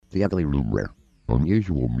The Ugly Rumor.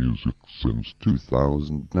 Unusual music since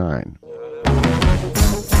 2009.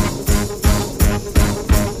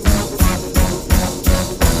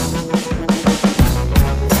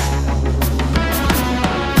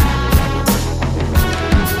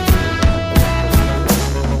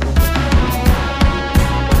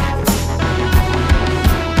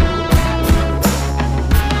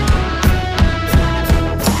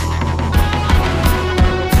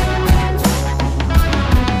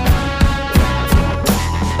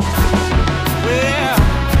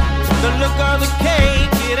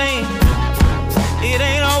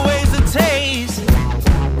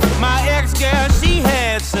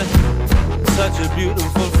 Such a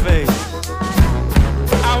beautiful face.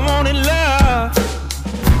 I wanted love,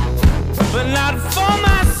 but not for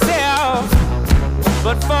myself,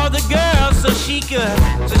 but for the girl, so she could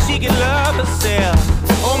love herself.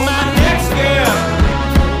 Oh, my next girl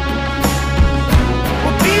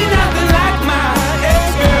will be nothing like my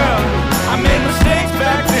ex-girl. I made mistakes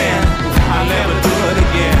back then, I'll never do it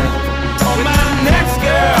again. Oh, my next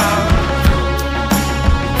girl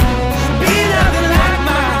should be nothing like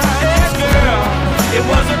my ex-girl. It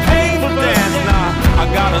was a painful dance, now I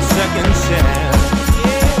got a second chance.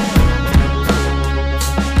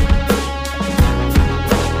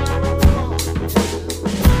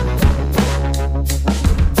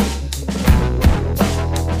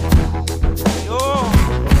 Oh,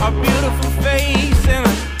 a beautiful face and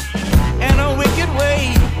a wicked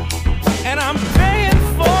way, and I'm paying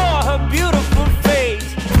for her beautiful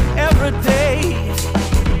face every day.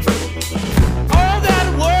 All that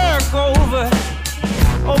work over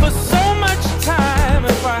so much time.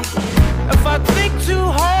 If I think too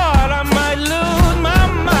hard, I might lose my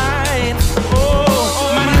mind.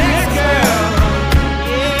 Oh, my next girl,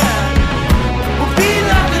 yeah, will be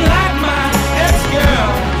nothing like my ex-girl.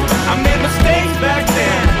 I made mistakes back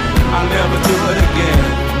then, I'll never do it again.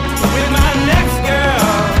 With my next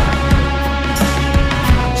girl,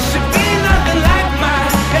 should be nothing like my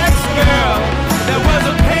ex-girl. There was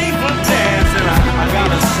a painful dance, and I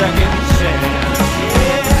got a second chance.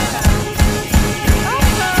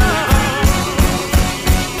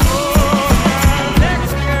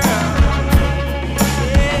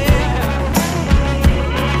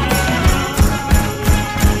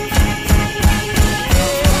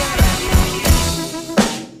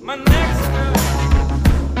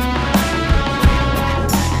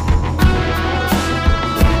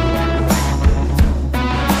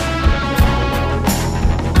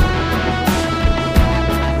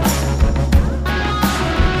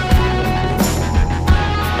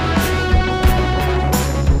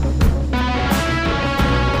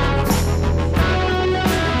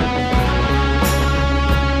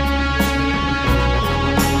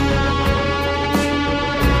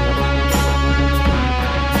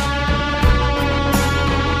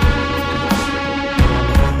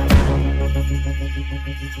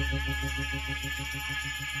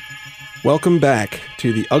 Welcome back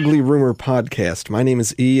to the Ugly Rumor podcast. My name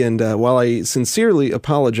is E, and while I sincerely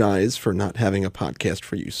apologize for not having a podcast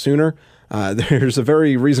for you sooner, there's a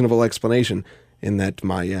very reasonable explanation in that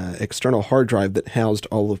my external hard drive that housed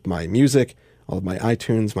all of my music, all of my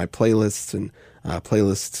iTunes, my playlists, and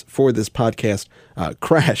playlists for this podcast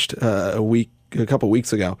crashed a couple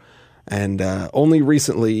weeks ago. And only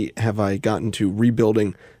recently have I gotten to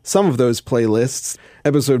rebuilding some of those playlists.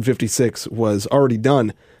 Episode 56 was already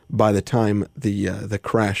done by the time the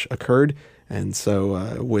crash occurred. And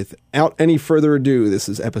so without any further ado, this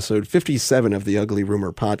is episode 57 of the Ugly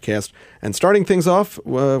Rumor podcast. And starting things off,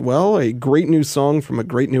 a great new song from a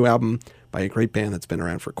great new album by a great band that's been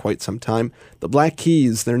around for quite some time. The Black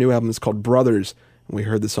Keys, their new album is called Brothers. And we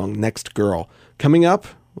heard the song Next Girl. Coming up,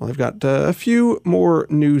 well, I've got a few more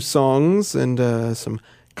new songs and some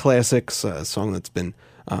classics, a song that's been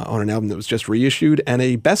on an album that was just reissued, and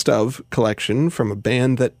a best of collection from a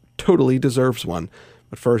band that totally deserves one.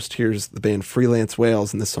 But first, here's the band Freelance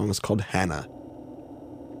Whales, and this song is called Hannah.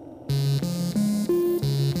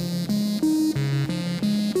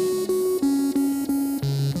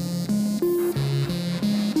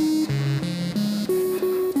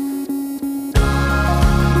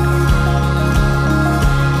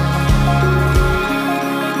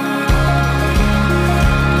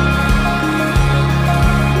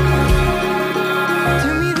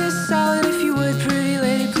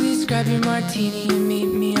 Martini and meet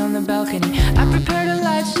me on the balcony. I prepared a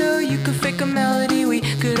light show, you could fake a melody. We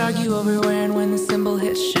could argue over where and when the cymbal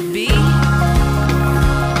hits should be. Well,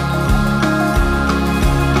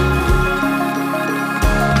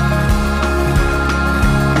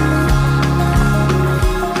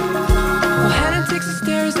 Hannah takes the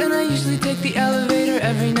stairs and I usually take the elevator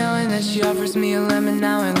every now then she offers me a lemon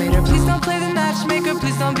now and later. Please don't play the matchmaker,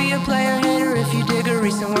 please don't be a player hater. If you dig her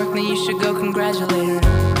recent work, then you should go congratulate her.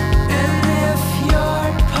 And if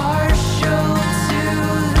you're partial to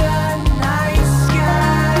the night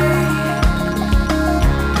sky,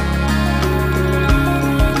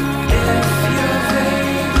 if you're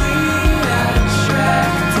vaguely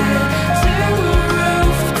attracted to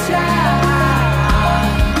rooftops,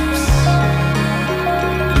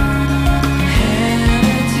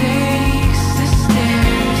 Hannah takes the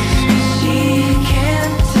stairs 'cause she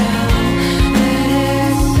can't tell that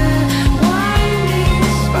it's a winding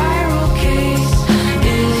spiral case.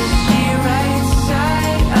 Is she right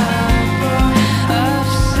side up or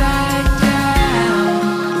upside down?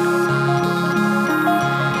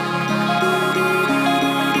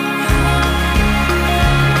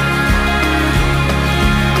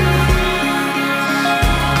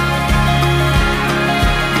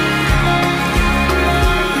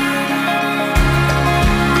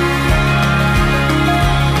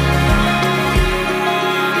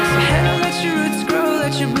 So Hannah, let your roots grow,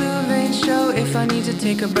 let your blue veins show. If I need to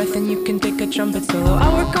take a breath, then you can take a trumpet solo.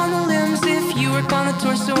 I'll work on the limbs if you work on the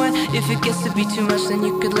torso, and if it gets to be too much, then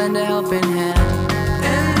you could lend a helping hand.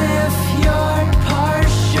 And if you're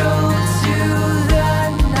partial to the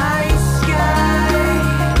night sky,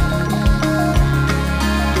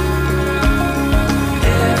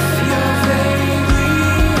 if you're vaguely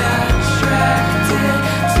attracted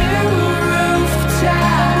to rooftops,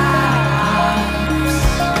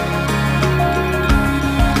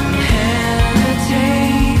 Hannah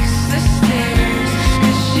takes the stairs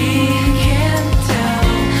 'cause she can't tell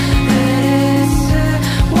that it's a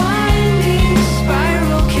winding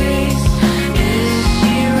spiral case. Is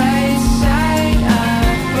she right side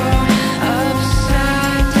up or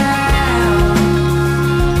upside down?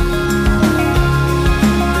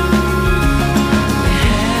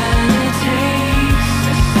 Hannah takes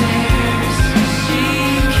the stairs 'cause she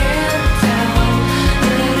can't tell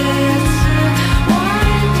that it's a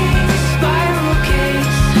winding spiral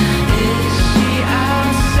case. Is she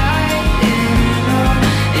outside in or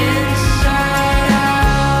inside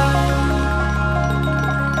out?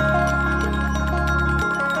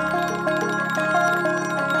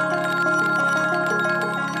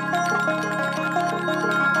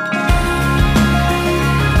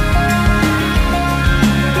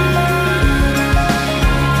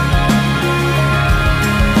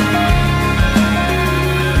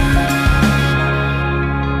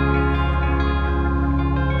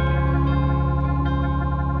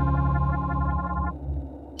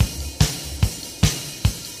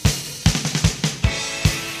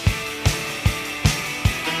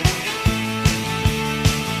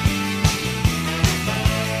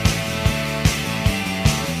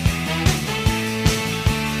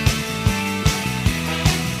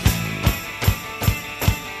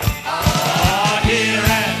 Here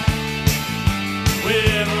and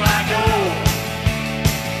wherever I go,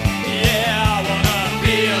 yeah, I wanna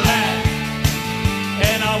feel that,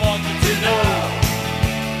 and I want you to know.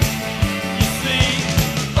 You see,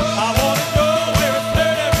 I wanna go where it's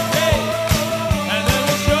heard every day, and then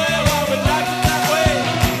we'll show you why we like it that way.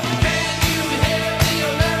 Can you hear the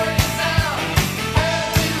American sound?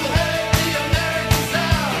 Have you heard the American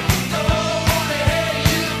sound? I don't wanna hear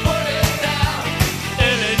you put it down.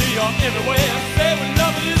 LA, New York, everywhere. Say we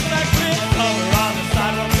love it is like this. All around the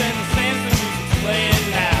sidewalks and the stands, the music's playing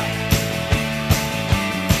loud.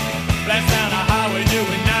 Blast down a highway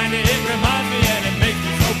doing 90. It reminds me and it makes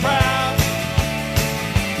me so proud.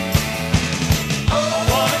 I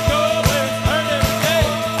wanna go where it's heard every day.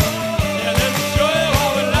 Yeah, let me show you how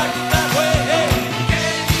we like it that way. Hey.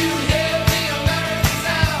 Can you hear the American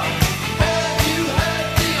sound? Have you heard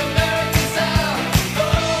the American sound?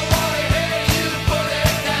 Don't wanna hear you put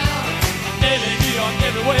it down.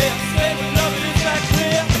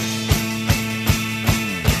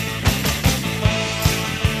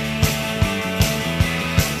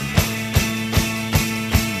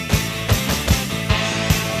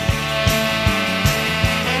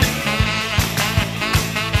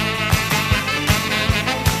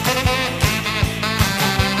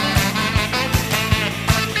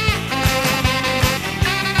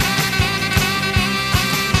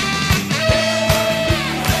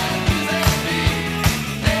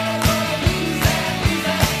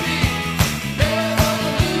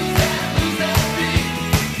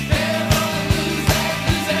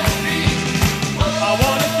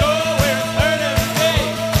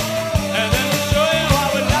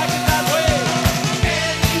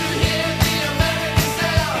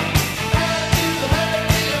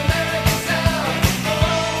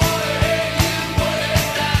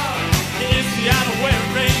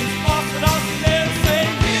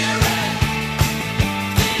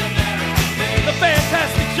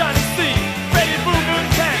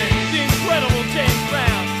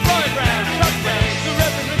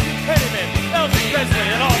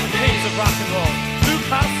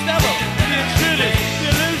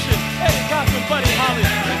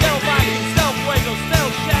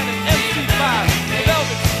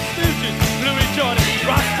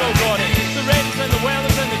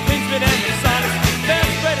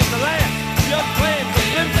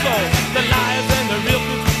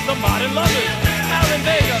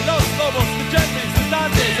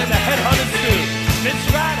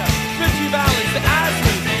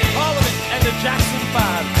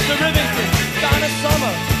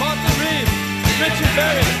 Richard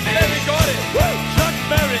Berry, Berry got it. Woo! Chuck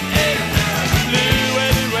Berry, eh? Louie,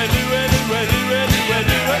 Louie, Louie, Louie, Louie, Louie,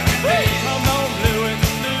 Louie. Hey, come on, Louie,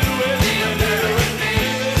 Louie, Louie, Louie.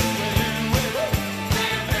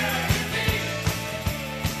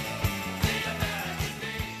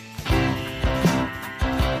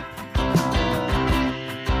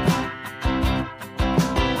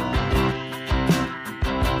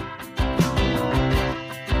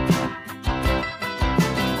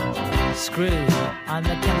 Screwed on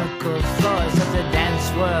the chemical floors of the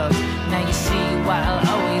dance world. Now you see why I'll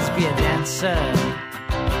always be a dancer.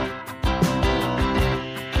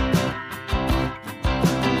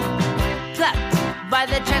 Plucked by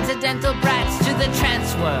the transcendental brats to the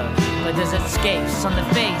trance world, where there's escapes on the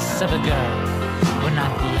face of a girl. We're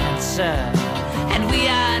not the answer, and we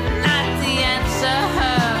are not the answer.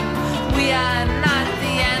 We are not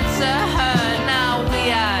the answer. Now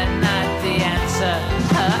we are not the answer.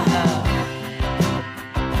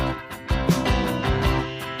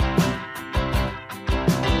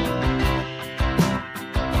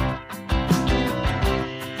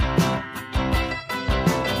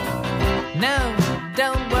 No,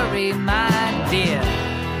 don't worry, my dear.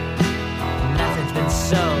 Nothing's been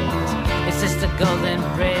sold. It's just a golden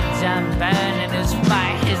bridge I'm burning. Whose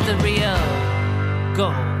fight is the real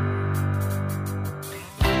goal?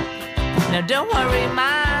 No, don't worry,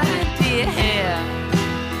 my dear.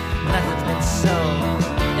 Nothing's been sold.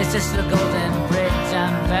 It's just a golden bridge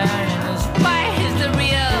I'm burning. Whose fight is the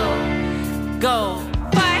real goal?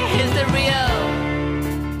 Fight is the real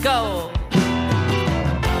goal.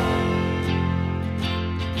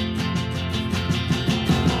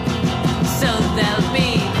 So there'll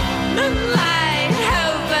be moonlight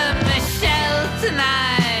over Michelle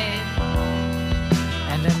tonight,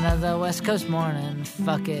 and another West Coast morning.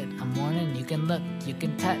 Fuck it, I'm warning. You can look, you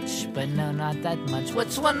can touch, but no, not that much.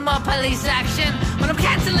 What's one more police action when I'm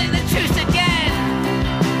canceling the truce again?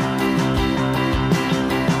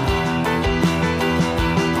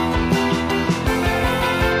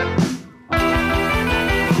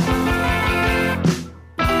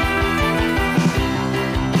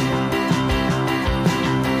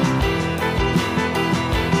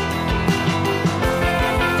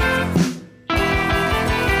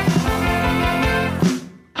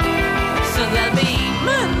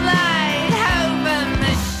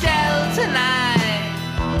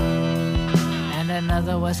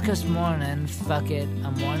 Another West Coast morning. Fuck it,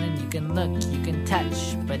 I'm warning. You can look, you can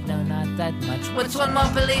touch, but no, not that much. What's one more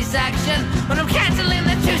police action when I'm canceling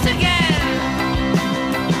the truce again?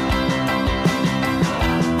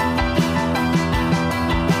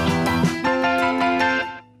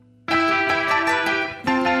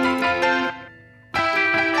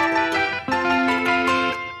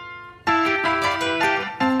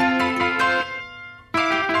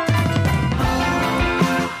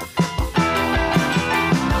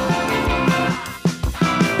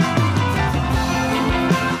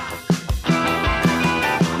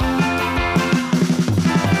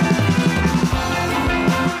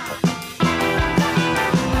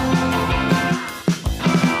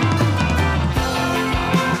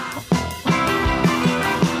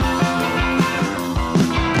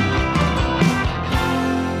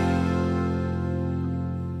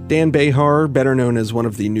 Dan Behar, better known as one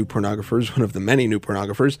of the new pornographers, one of the many new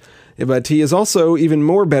pornographers, but he is also even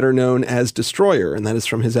more better known as Destroyer, and that is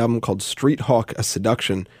from his album called Street Hawk, A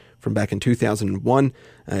Seduction from back in 2001.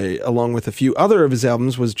 Along with a few other of his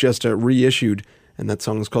albums, was just reissued, and that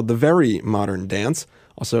song is called The Very Modern Dance.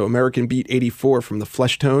 Also American Beat 84 from the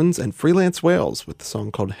Fleshtones, and Freelance Whales with the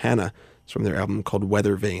song called Hannah. It's from their album called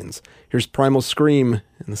Weather Vanes. Here's Primal Scream,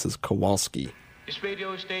 and this is Kowalski. This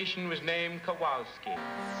radio station was named Kowalski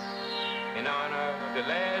in honor of the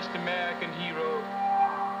last American hero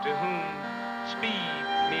to whom speed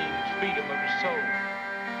means freedom of the soul.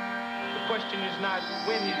 The question is not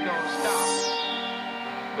when he's going to stop,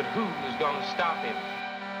 but who is going to stop him.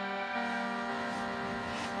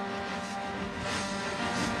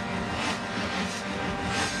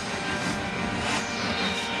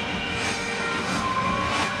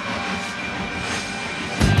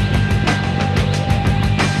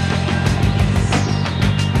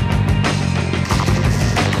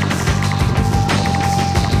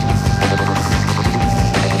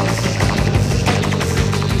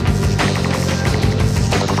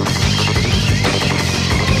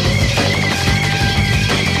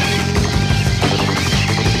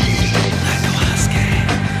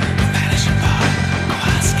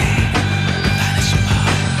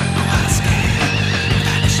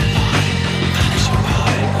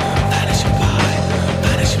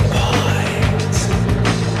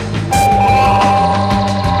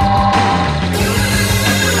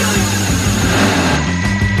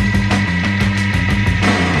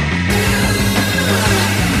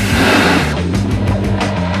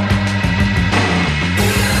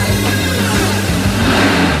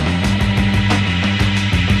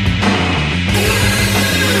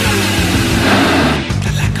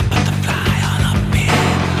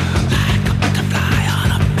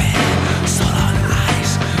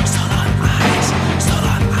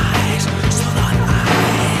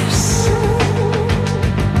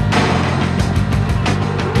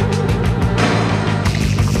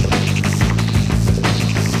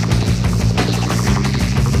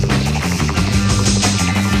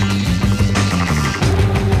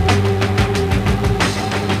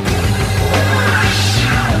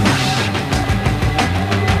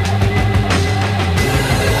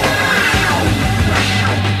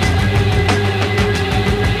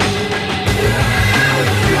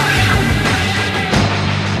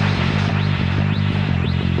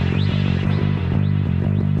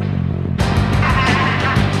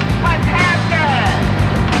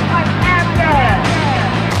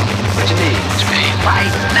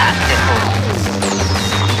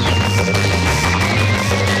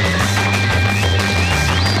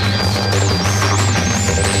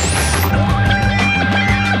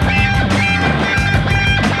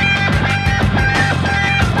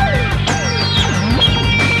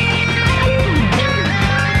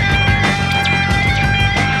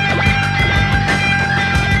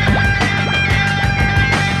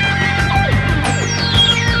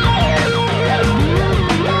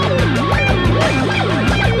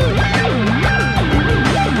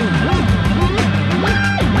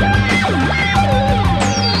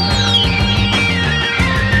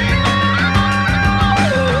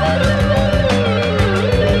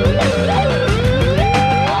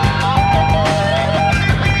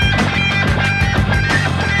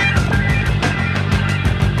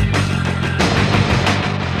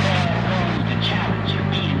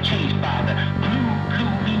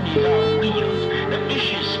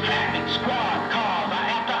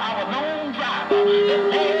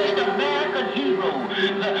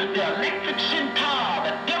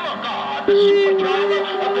 the super driver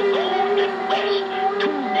of the Golden West.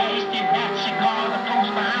 Two nasty Nazi cars are close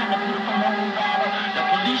behind the beautiful lone driver. The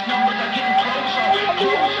police numbers are getting closer to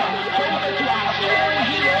our sole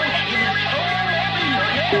hero in his sole mobile.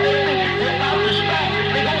 Yeah, baby, they're about to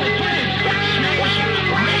strike. They're gonna get him, smash him,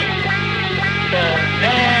 wreck the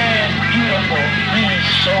vast, beautiful, free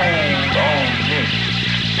souls on this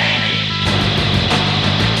planet.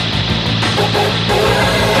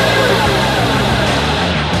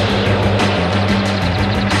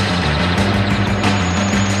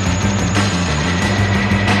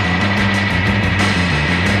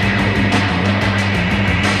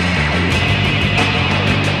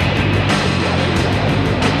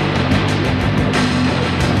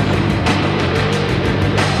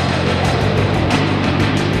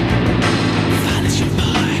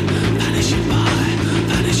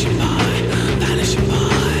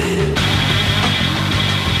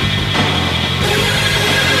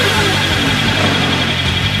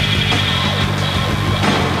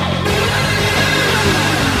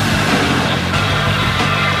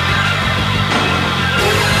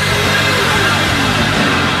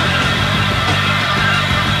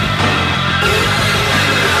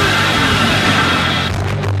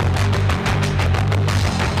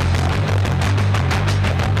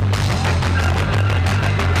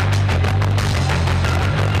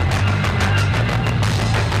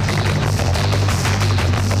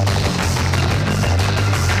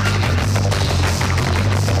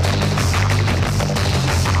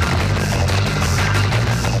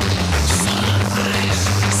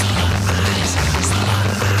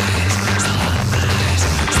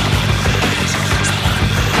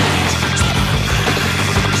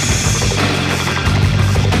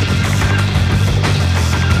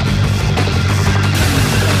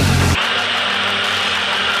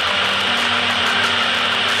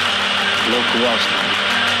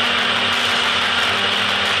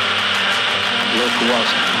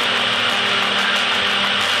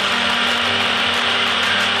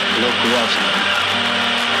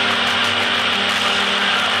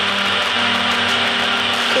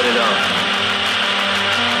 Cut it off.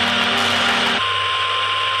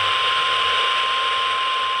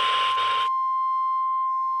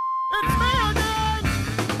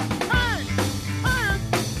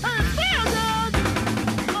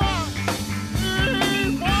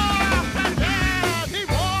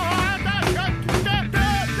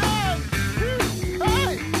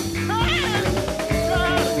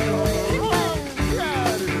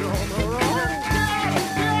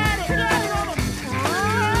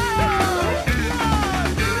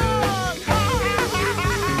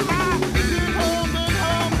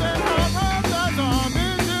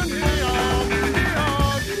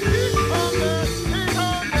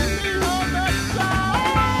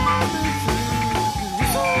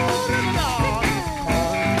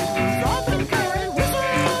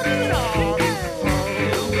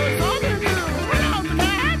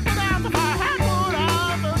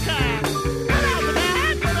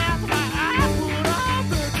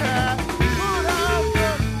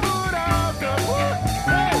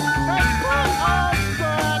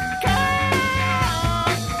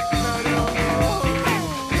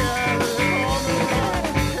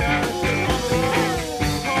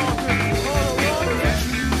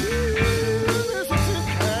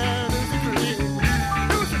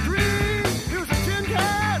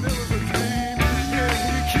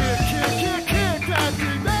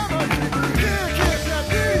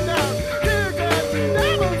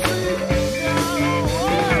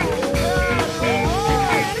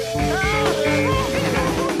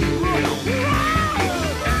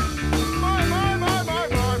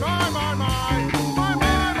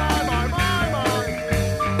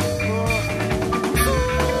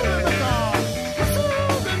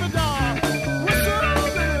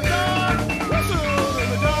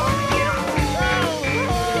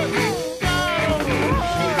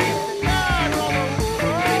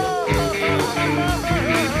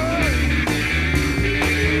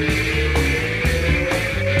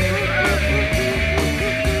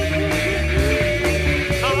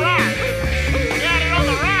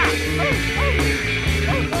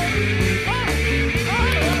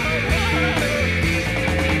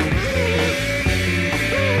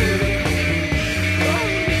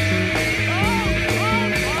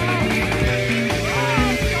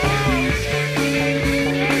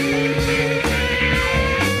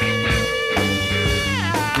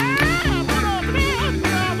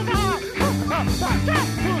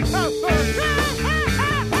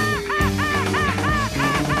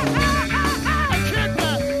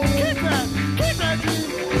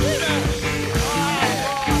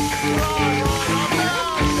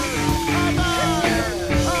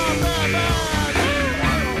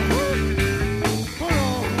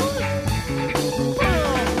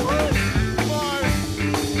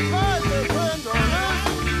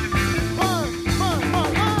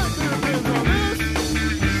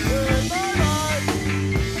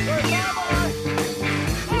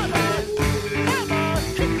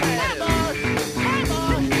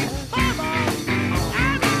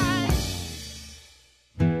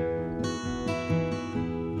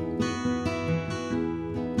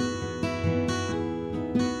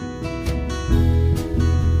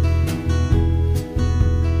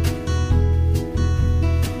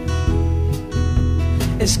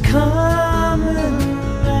 as common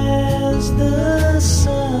as the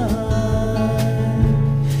sun.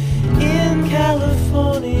 In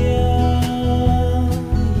California,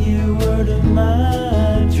 you word of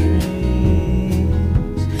my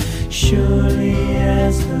dreams, surely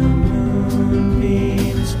as the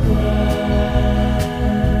moonbeams bright.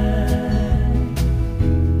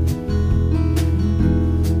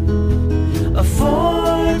 A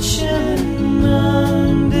fortune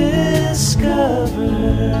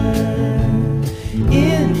undiscovered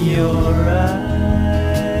in your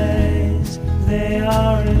eyes, they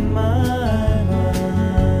are in my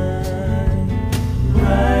mind,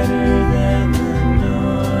 brighter than the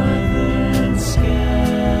northern sky.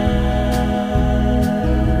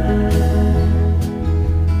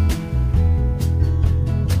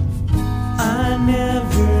 I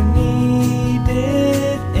never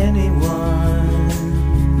needed anyone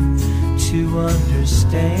to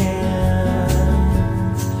understand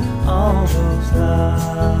all those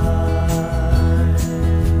lies.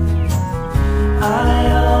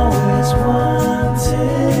 I always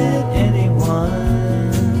wanted anyone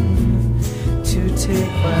to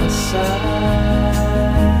take my side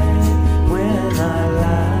when I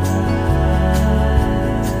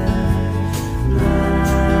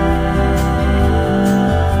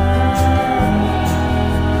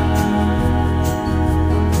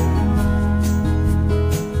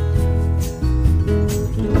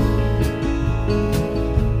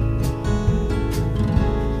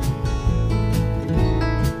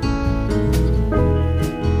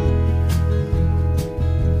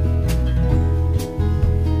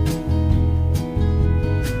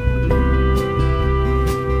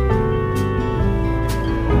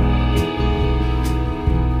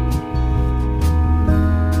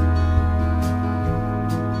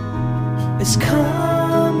as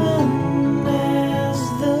common as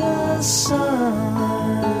the sun.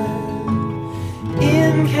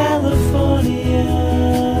 In California,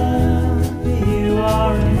 you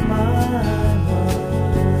are in my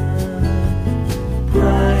mind,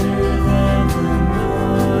 brighter than the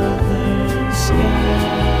northern sky.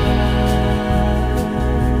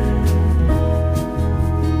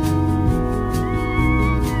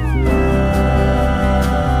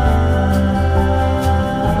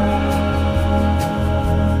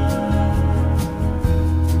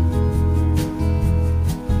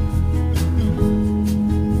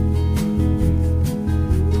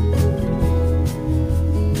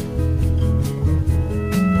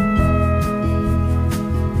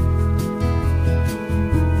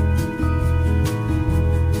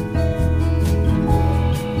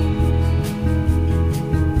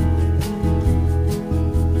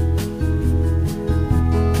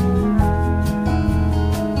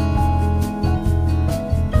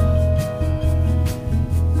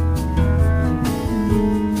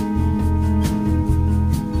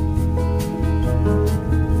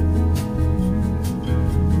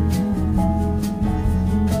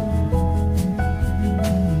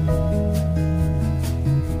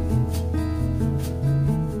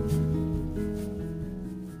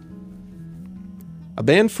 A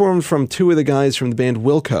band formed from two of the guys from the band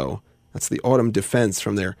Wilco. That's the Autumn Defense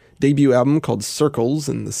from their debut album called Circles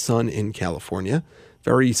in the Sun in California.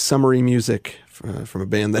 Very summery music from a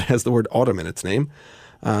band that has the word autumn in its name.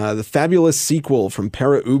 The fabulous sequel from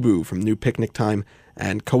Para Ubu from New Picnic Time,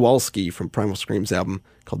 and Kowalski from Primal Scream's album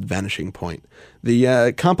called Vanishing Point.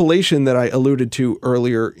 The compilation that I alluded to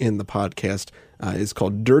earlier in the podcast is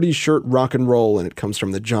called Dirty Shirt Rock and Roll, and it comes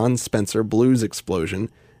from the John Spencer Blues Explosion.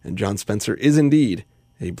 And John Spencer is indeed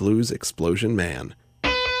a blues explosion man.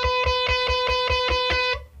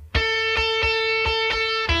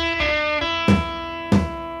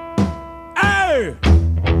 Hey!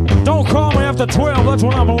 Don't call me after 12. That's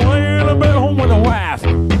when I'm laying in bed home with the wife.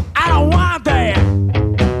 I don't want that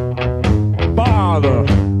bother.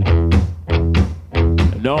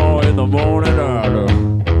 No, in the morning either.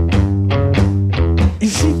 You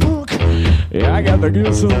see, punk? Yeah, I got to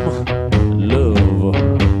get some love.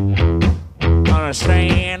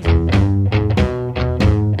 Understand?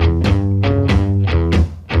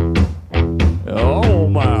 Oh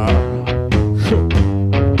my.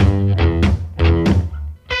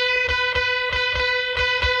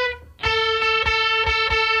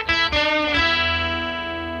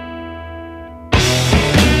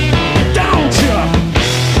 Don't you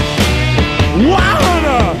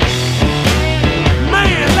wanna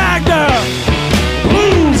man like the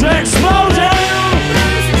blues explosion?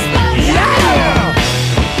 Yeah!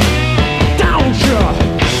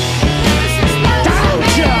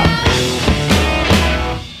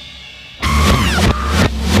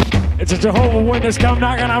 Jehovah's Witness come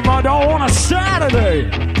knocking on my door on a Saturday.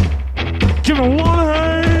 Give me one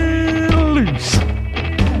hand loose.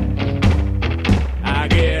 I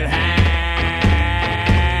get hacked.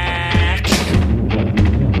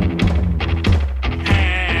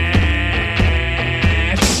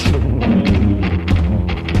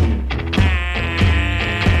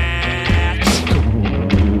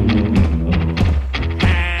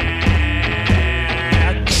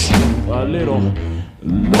 A little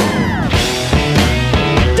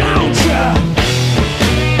don't ya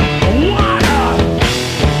wanna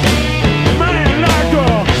man like a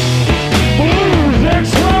blues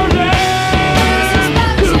explosion?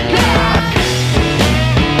 Good God,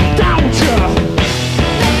 don't ya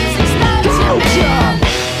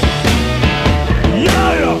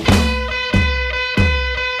yeah.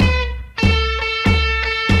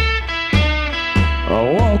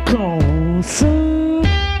 Walk on, son.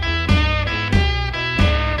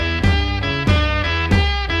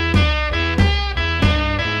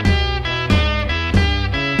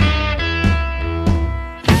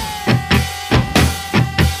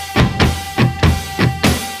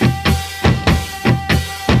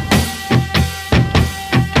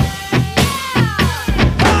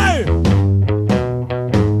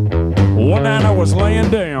 One night I was laying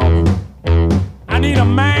down. I need a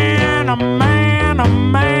man, a man, a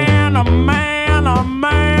man, a man, a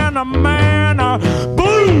man, a man, a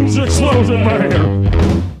blues explosion man.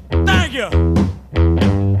 Thank you.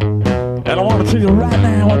 And I want to tell you right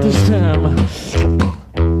now at this time.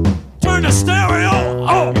 Turn the stereo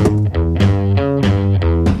up.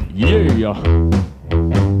 Yeah.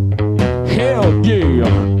 Hell yeah.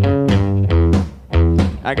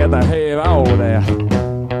 I got the head all there.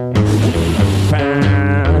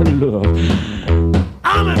 Fine love.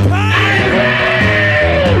 I'm in pain.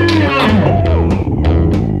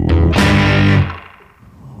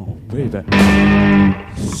 Oh, baby.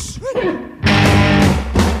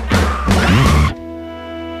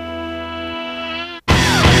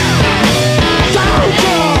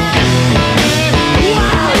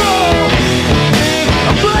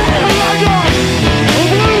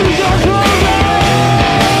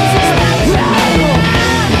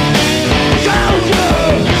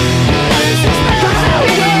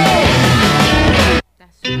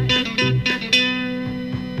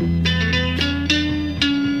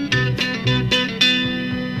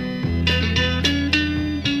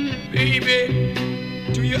 Baby,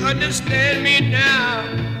 do you understand me now?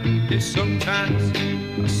 That sometimes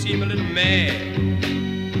I seem a little mad.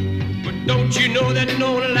 But don't you know that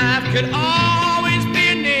no life can always be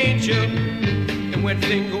an angel? And when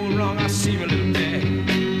things go wrong, I seem a little mad.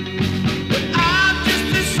 But I'm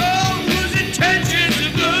just a soul whose intentions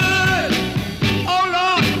are good. Oh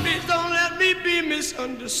Lord, please don't let me be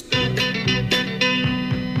misunderstood.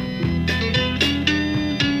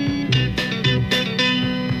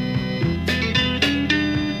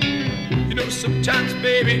 Sometimes,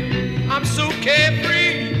 baby, I'm so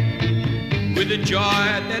carefree with a joy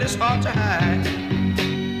that is hard to hide.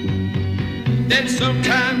 Then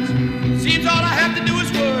sometimes, seems all I have to do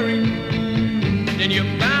is worry. Then you're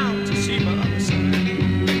bound to see my other side.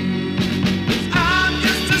 'Cause I'm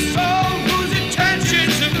just a soul whose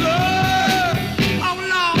intentions are good. Oh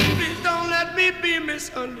Lord, please don't let me be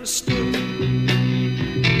misunderstood.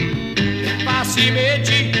 If I seem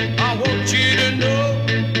edgy, I want you to know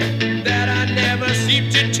never seem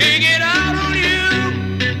to take it out on you.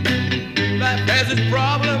 Life has its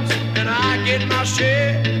problems and I get my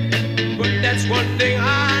share. But that's one thing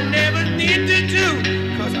I never need to do.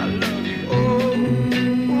 'Cause I love you.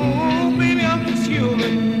 Oh, baby, I'm just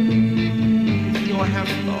human. You know I have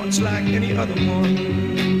thoughts like any other one.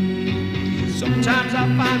 Sometimes I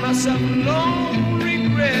find myself alone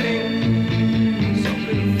regretting some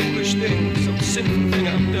little foolish thing, some sinful thing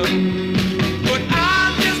I've done. But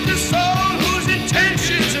I'm just a soul whose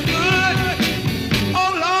intentions are good.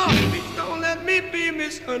 Oh Lord, please don't let me be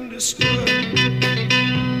misunderstood.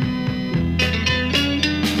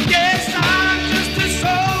 Yes, I'm just a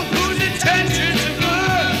soul whose intentions are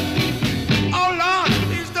good. Oh Lord,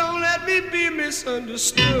 please don't let me be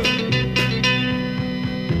misunderstood.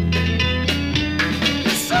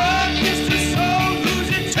 So I'm just a soul whose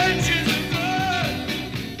intentions are good.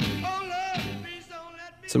 Oh Lord, please don't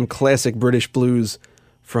let me. Some classic British blues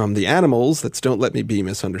from the Animals, that's Don't Let Me Be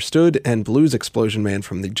Misunderstood, and Blues Explosion Man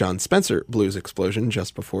from the John Spencer Blues Explosion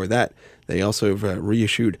just before that. They also have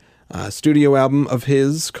reissued a studio album of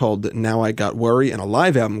his called Now I Got Worry and a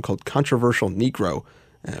live album called Controversial Negro,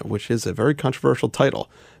 which is a very controversial title,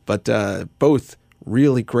 but both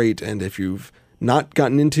really great. And if you've not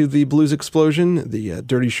gotten into the Blues Explosion, the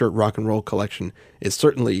Dirty Shirt Rock and Roll collection is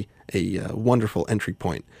certainly a wonderful entry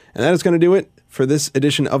point. And that is going to do it for this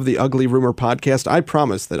edition of the Ugly Rumor podcast. I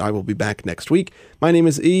promise that I will be back next week. My name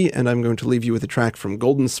is E, and I'm going to leave you with a track from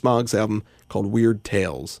Golden Smog's album called Weird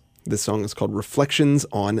Tales. This song is called Reflections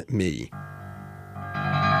on Me.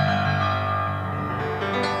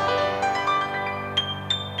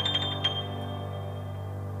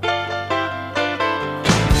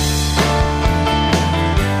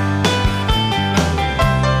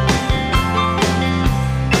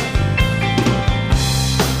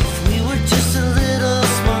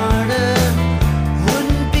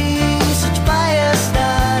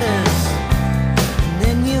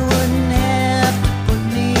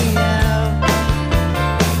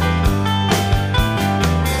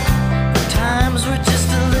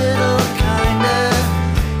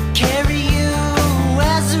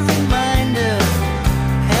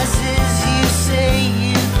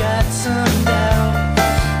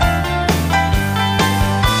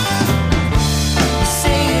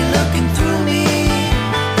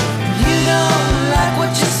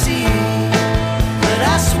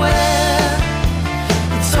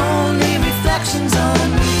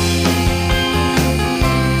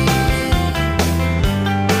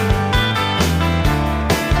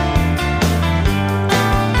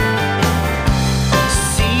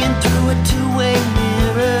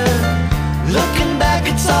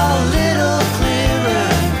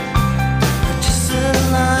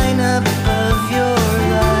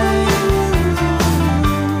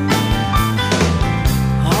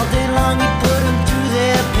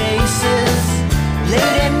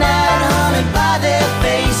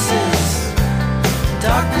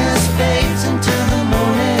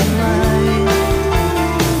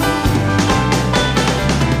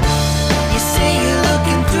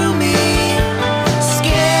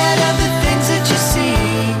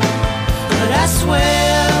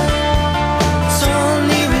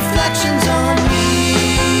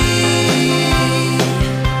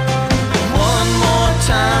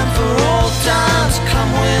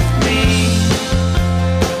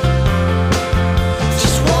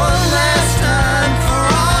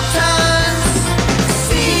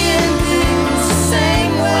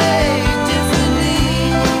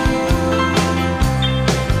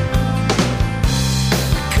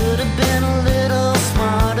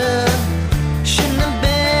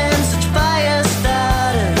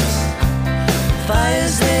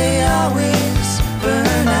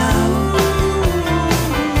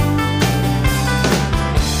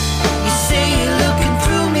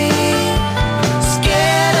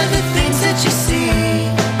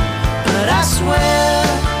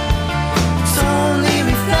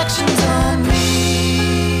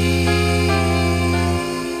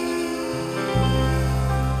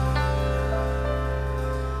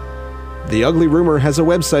 The Ugly Rumor has a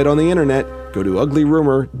website on the internet. Go to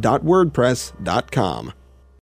uglyrumor.wordpress.com.